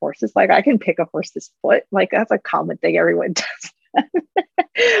stuff with horses. Like I can pick a horse's foot. Like that's a common thing everyone does.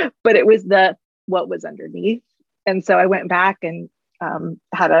 But it was what was underneath. And so I went back and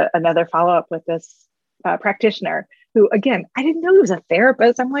had another follow-up with this practitioner who, again, I didn't know he was a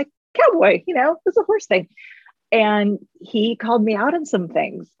therapist. I'm like, cowboy, it's a horse thing. And he called me out on some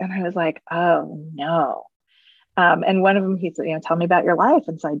things. And I was like, oh no. And one of them, he said, tell me about your life.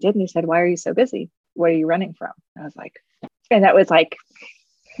 And so I did. And he said, why are you so busy? What are you running from? I was like, and that was like,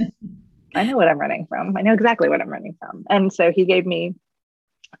 I know what I'm running from. I know exactly what I'm running from. And so he gave me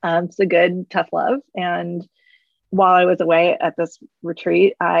some good, tough love. And while I was away at this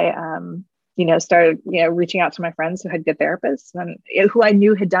retreat, I, started, reaching out to my friends who had good therapists and who I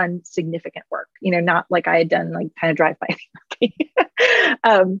knew had done significant work, not like I had done like kind of drive-by therapy.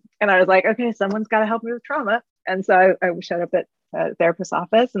 And I was like, okay, someone's got to help me with trauma. And so I showed up at a therapist's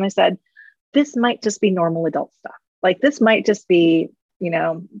office and I said, this might just be normal adult stuff. Like this might just be,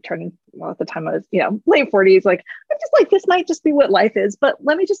 turning, well, at the time I was, late 40s, like, I'm just like, this might just be what life is, but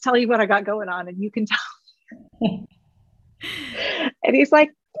let me just tell you what I got going on and you can tell. And he's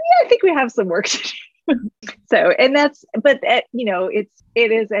like, yeah, I think we have some work to do. So, and that's, but it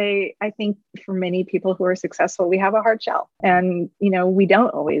is I think for many people who are successful, we have a hard shell and, we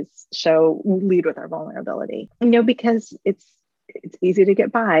don't always lead with our vulnerability, because it's easy to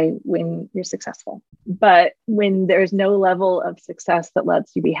get by when you're successful. But when there's no level of success that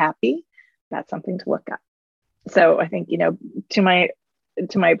lets you be happy, that's something to look at. So I think, to my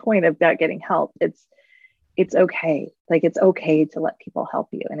point about getting help, it's okay. Like it's okay to let people help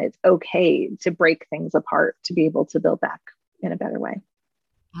you, and it's okay to break things apart to be able to build back in a better way.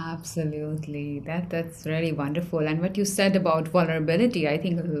 Absolutely. That's really wonderful. And what you said about vulnerability, I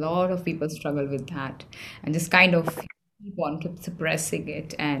think a lot of people struggle with that and just kind of keep on keep suppressing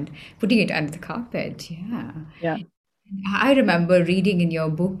it and putting it under the carpet. Yeah. Yeah. I remember reading in your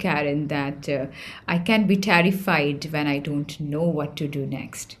book, Karen, that I can be terrified when I don't know what to do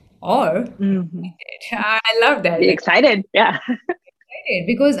next. Or Mm-hmm. I love that. Be excited. Yeah. Excited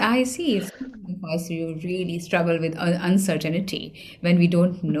because I see some of us you really struggle with uncertainty when we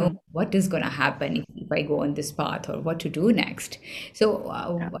don't know Mm-hmm. what is going to happen if I go on this path or what to do next. So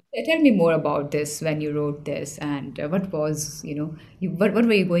Yeah. tell me more about this when you wrote this and what was what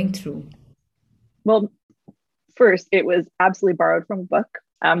were you going through? Well, first, it was absolutely borrowed from a book.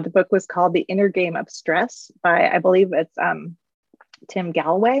 The book was called The Inner Game of Stress by, I believe it's Tim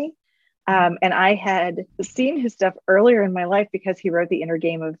Galloway. And I had seen his stuff earlier in my life because he wrote The Inner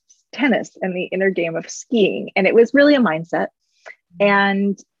Game of Tennis and The Inner Game of Skiing. And it was really a mindset.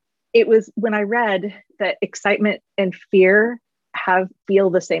 And it was when I read that excitement and fear feel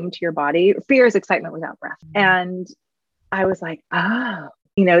the same to your body. Fear is excitement without breath. And I was like, oh,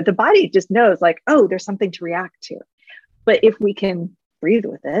 the body just knows like, oh, there's something to react to. But if we can breathe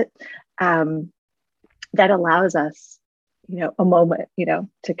with it, that allows us, a moment,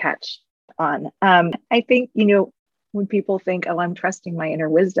 to catch on. I think, when people think, oh, I'm trusting my inner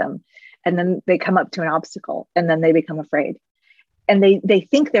wisdom, and then they come up to an obstacle and then they become afraid. And they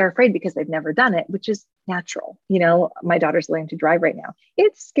think they're afraid because they've never done it, which is natural. My daughter's learning to drive right now.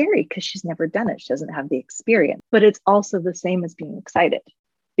 It's scary because she's never done it. She doesn't have the experience, but it's also the same as being excited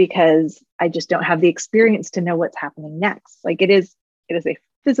because I just don't have the experience to know what's happening next. Like it is a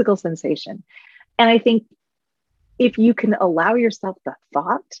physical sensation. And I think if you can allow yourself the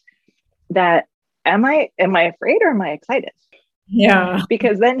thought that, am I afraid or am I excited? Yeah.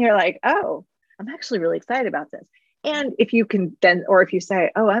 Because then you're like, oh, I'm actually really excited about this. And if you can then, or if you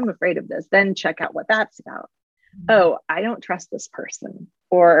say, oh, I'm afraid of this, then check out what that's about. Oh, I don't trust this person.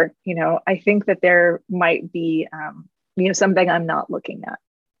 Or, I think that there might be, something I'm not looking at,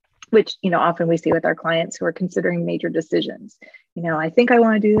 which, often we see with our clients who are considering major decisions. I think I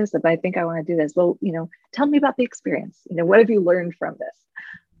want to do this, but I think I want to do this. Well, tell me about the experience. What have you learned from this?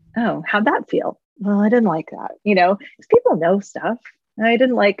 Oh, how'd that feel? Well, I didn't like that, because people know stuff. I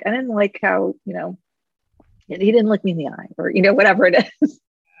didn't like how, he didn't look me in the eye or, whatever it is.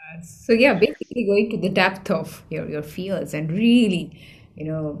 So yeah, basically going to the depth of your fears and really,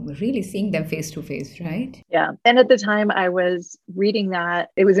 really seeing them face to face, right? Yeah. And at the time I was reading that,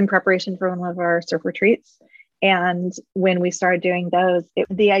 it was in preparation for one of our surf retreats. And when we started doing those,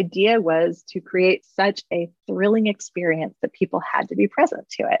 the idea was to create such a thrilling experience that people had to be present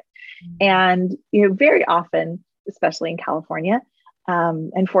to it. And, very often, especially in California,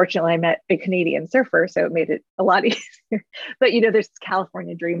 unfortunately, I met a Canadian surfer, so it made it a lot easier. But, there's this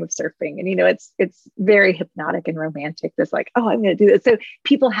California dream of surfing and, it's very hypnotic and romantic. This like, oh, I'm going to do this. So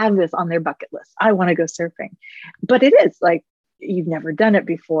people have this on their bucket list. I want to go surfing. But it is like, you've never done it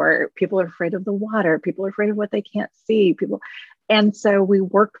before. People are afraid of the water. People are afraid of what they can't see. And so we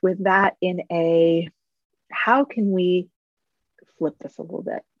worked with that in how can we flip this a little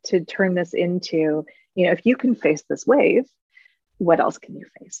bit to turn this into, if you can face this wave, what else can you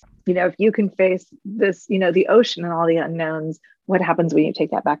face? If you can face this, the ocean and all the unknowns, what happens when you take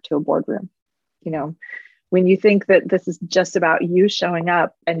that back to a boardroom? When you think that this is just about you showing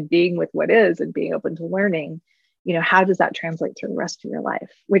up and being with what is and being open to learning, how does that translate to the rest of your life?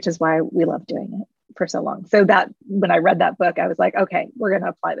 Which is why we love doing it for so long. So that when I read that book, I was like, okay, we're going to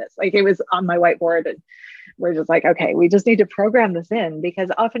apply this. Like it was on my whiteboard and we're just like, okay, we just need to program this in because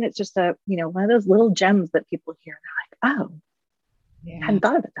often it's just one of those little gems that people hear and they're like, oh, I hadn't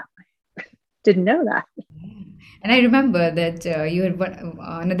thought of it that way. Didn't know that. And I remember that you had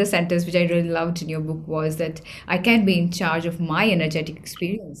another sentence which I really loved in your book was that I can be in charge of my energetic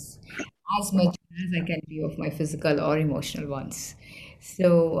experience as much as I can be of my physical or emotional ones.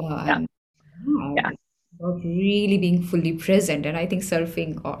 So Yeah. about really being fully present, and I think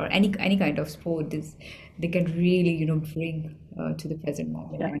surfing or any kind of sport is they can really bring to the present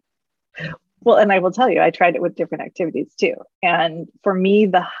moment. Yeah. Well, and I will tell you, I tried it with different activities too. And for me,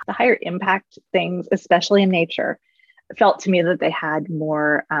 the higher impact things, especially in nature, felt to me that they had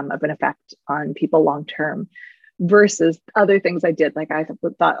more of an effect on people long term versus other things I did. Like I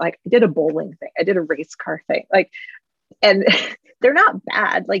thought, like I did a bowling thing, I did a race car thing, and they're not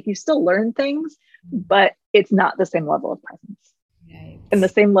bad. Like you still learn things, but it's not the same level of presence. Right. And the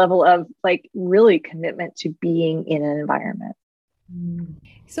same level of like really commitment to being in an environment.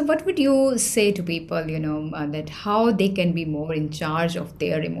 So what would you say to people, that how they can be more in charge of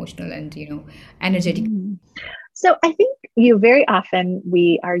their emotional and, energetic? So I think, very often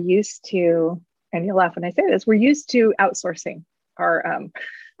we are used to, and you'll laugh when I say this, we're used to outsourcing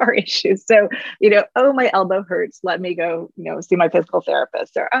our issues. So, oh, my elbow hurts. Let me go, see my physical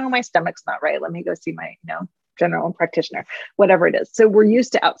therapist, or, oh, my stomach's not right. Let me go see my, general practitioner, whatever it is. So we're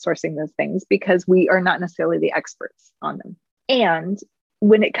used to outsourcing those things because we are not necessarily the experts on them. And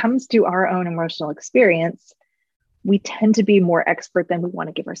when it comes to our own emotional experience, we tend to be more expert than we want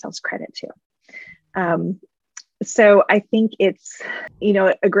to give ourselves credit to. So I think it's,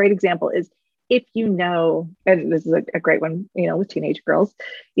 a great example is if and this is a great one, with teenage girls,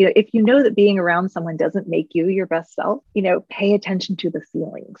 if you know that being around someone doesn't make you your best self, pay attention to the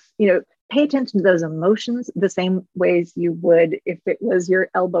feelings, pay attention to those emotions the same ways you would if it was your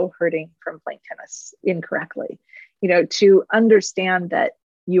elbow hurting from playing tennis incorrectly, to understand that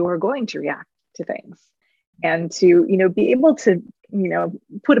you are going to react to things and to, be able to,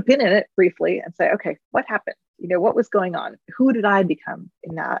 put a pin in it briefly and say, okay, what happened? What was going on? Who did I become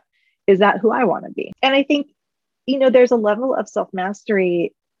in that? Is that who I want to be? And I think, there's a level of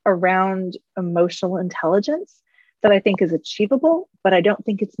self-mastery around emotional intelligence that I think is achievable, but I don't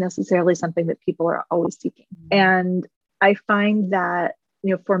think it's necessarily something that people are always seeking. And I find that,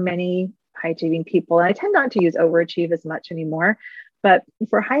 for many high achieving people, and I tend not to use overachieve as much anymore, but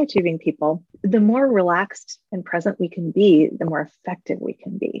for high achieving people, the more relaxed and present we can be, the more effective we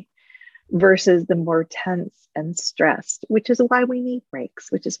can be. versus the more tense and stressed, which is why we need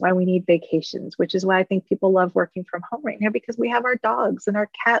breaks, which is why we need vacations, which is why I think people love working from home right now, because we have our dogs and our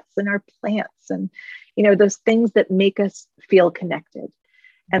cats and our plants and, those things that make us feel connected.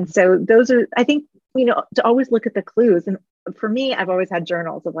 And so those are, I think, to always look at the clues. And for me, I've always had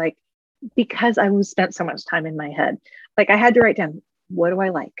journals of like, because I spent so much time in my head, like I had to write down, what do I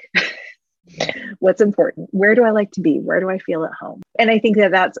like? What's important? Where do I like to be? Where do I feel at home? And I think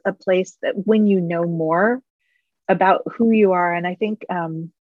that that's a place that when you know more about who you are, and I think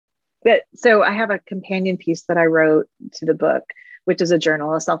so I have a companion piece that I wrote to the book, which is a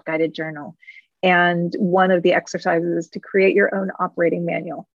journal, a self-guided journal. And one of the exercises is to create your own operating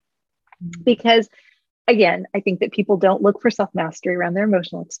manual. Because again, I think that people don't look for self-mastery around their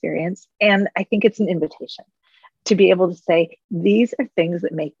emotional experience. And I think it's an invitation to be able to say, these are things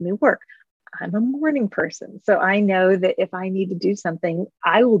that make me work. I'm a morning person. So I know that if I need to do something,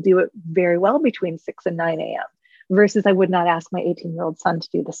 I will do it very well between 6 and 9 a.m. versus I would not ask my 18-year-old son to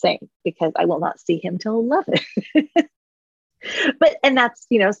do the same because I will not see him till 11. And that's,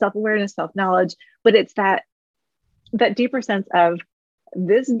 self-awareness, self-knowledge, but it's that deeper sense of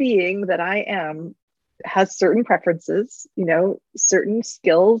this being that I am has certain preferences, certain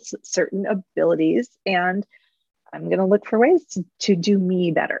skills, certain abilities, and I'm going to look for ways to do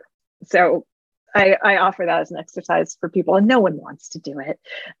me better. So I offer that as an exercise for people, and no one wants to do it.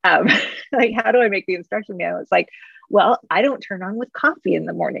 Like, how do I make the instruction manual? It's like, well, I don't turn on with coffee in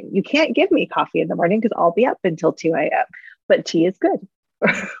the morning. You can't give me coffee in the morning because I'll be up until 2 a.m. But tea is good,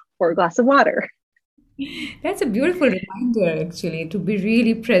 or a glass of water. That's a beautiful reminder, actually, to be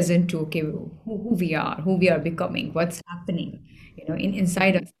really present to okay, who we are becoming, what's happening,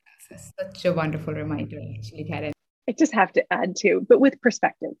 inside us. That's such a wonderful reminder, actually, Karen. I just have to add too, but with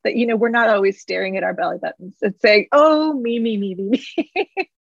perspective that, we're not always staring at our belly buttons and saying, oh, me, me, me, me, me.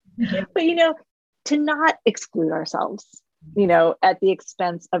 But, to not exclude ourselves, at the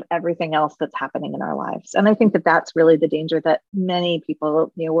expense of everything else that's happening in our lives. And I think that that's really the danger that many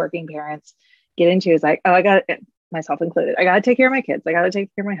people, working parents get into is like, oh, I got it, myself included. I got to take care of my kids. I got to take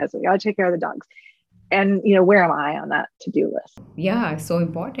care of my husband. I got to take care of the dogs. And, where am I on that to-do list? Yeah, so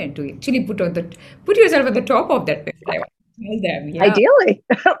important to actually put yourself at the top of that list. I want to tell them, yeah. Ideally,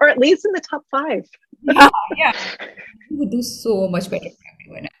 or at least in the top 5. Yeah, yeah. You would do so much better for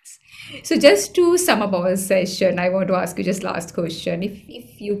everyone else. So just to sum up our session, I want to ask you just last question.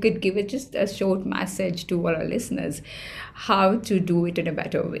 If you could give it just a short message to all our listeners, how to do it in a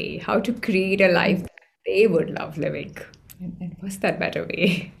better way, how to create a life that they would love living. And what's that better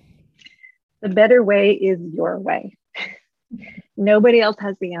way? The better way is your way. Nobody else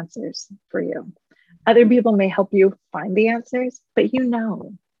has the answers for you. Other people may help you find the answers, but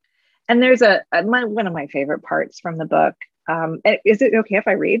And there's one of my favorite parts from the book. Is it okay if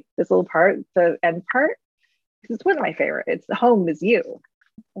I read this little part, the end part? It's one of my favorite. It's home is you.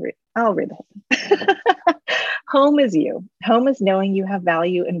 I'll read the whole thing. Home is you. Home is knowing you have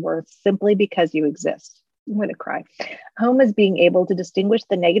value and worth simply because you exist. I'm going to cry. Home is being able to distinguish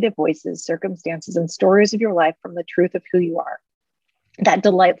the negative voices, circumstances, and stories of your life from the truth of who you are. That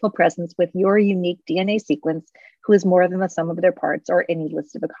delightful presence with your unique DNA sequence, who is more than the sum of their parts or any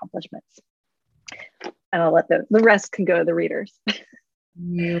list of accomplishments. And I'll let the rest can go to the readers.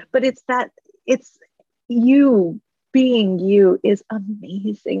 Yeah. But it's you being you is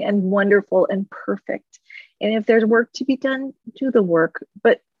amazing and wonderful and perfect. And if there's work to be done, do the work,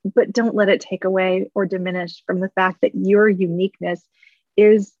 but don't let it take away or diminish from the fact that your uniqueness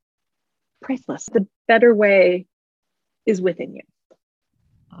is priceless. The better way is within you.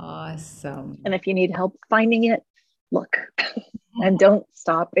 Awesome. And if you need help finding it, look and don't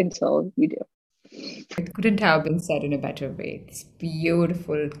stop until you do. It couldn't have been said in a better way. It's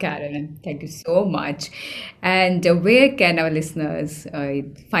beautiful, Karen, and thank you so much. And where can our listeners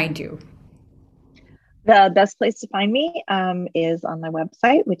find you? The best place to find me is on my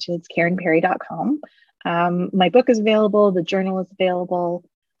website, which is KarenPerry.com. My book is available. The journal is available.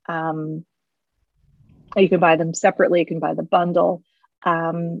 You can buy them separately. You can buy the bundle.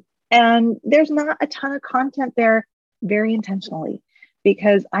 And there's not a ton of content there very intentionally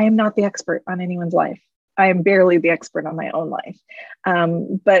because I am not the expert on anyone's life. I am barely the expert on my own life.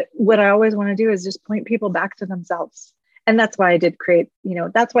 But what I always want to do is just point people back to themselves. And that's why I did create,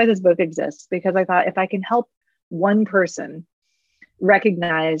 that's why this book exists, because I thought if I can help one person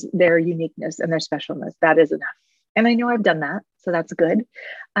recognize their uniqueness and their specialness, that is enough. And I know I've done that. So that's good.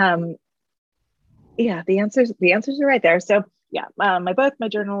 Yeah, the answers are right there. So yeah, my book, my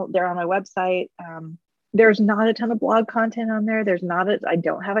journal, they're on my website. There's not a ton of blog content on there. I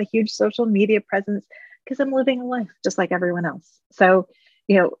don't have a huge social media presence because I'm living a life just like everyone else. So,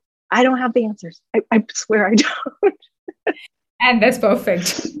 I don't have the answers. I swear I don't. And that's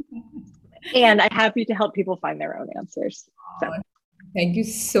perfect. And I'm happy to help people find their own answers. So Thank you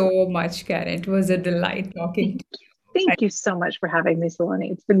so much, Karen. It was a delight talking to you. thank you so much for having me,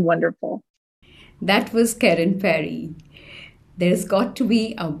 Saloni. It's been wonderful. That was Karen Perry. There's got to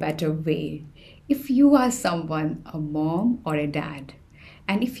be a better way. If you are someone, a mom or a dad,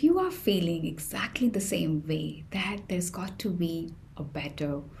 and if you are feeling exactly the same way, that there's got to be a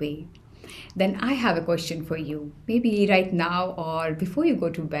better way, then I have a question for you. Maybe right now or before you go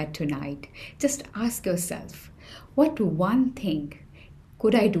to bed tonight, just ask yourself, what one thing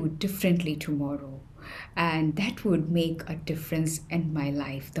could I do differently tomorrow? And that would make a difference in my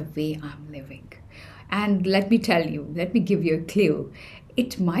life, the way I'm living. And let me tell you, let me give you a clue.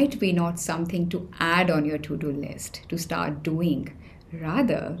 It might be not something to add on your to do list to start doing.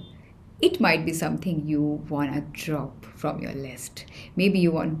 Rather, it might be something you want to drop from your list. Maybe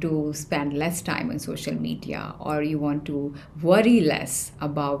you want to spend less time on social media, or you want to worry less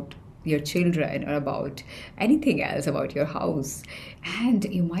about your children or about anything else about your house. And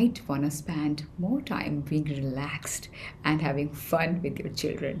you might want to spend more time being relaxed and having fun with your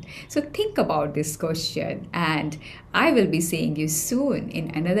children. So think about this question, and I will be seeing you soon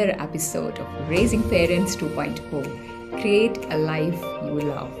in another episode of Raising Parents 2.0. Create a life you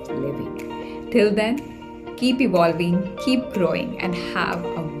love living. Till then, keep evolving, keep growing, and have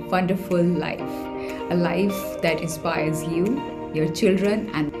a wonderful life. A life that inspires you, your children,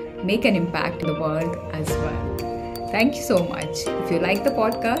 and make an impact in the world as well. Thank you so much. If you like the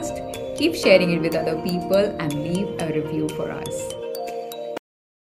podcast, keep sharing it with other people and leave a review for us.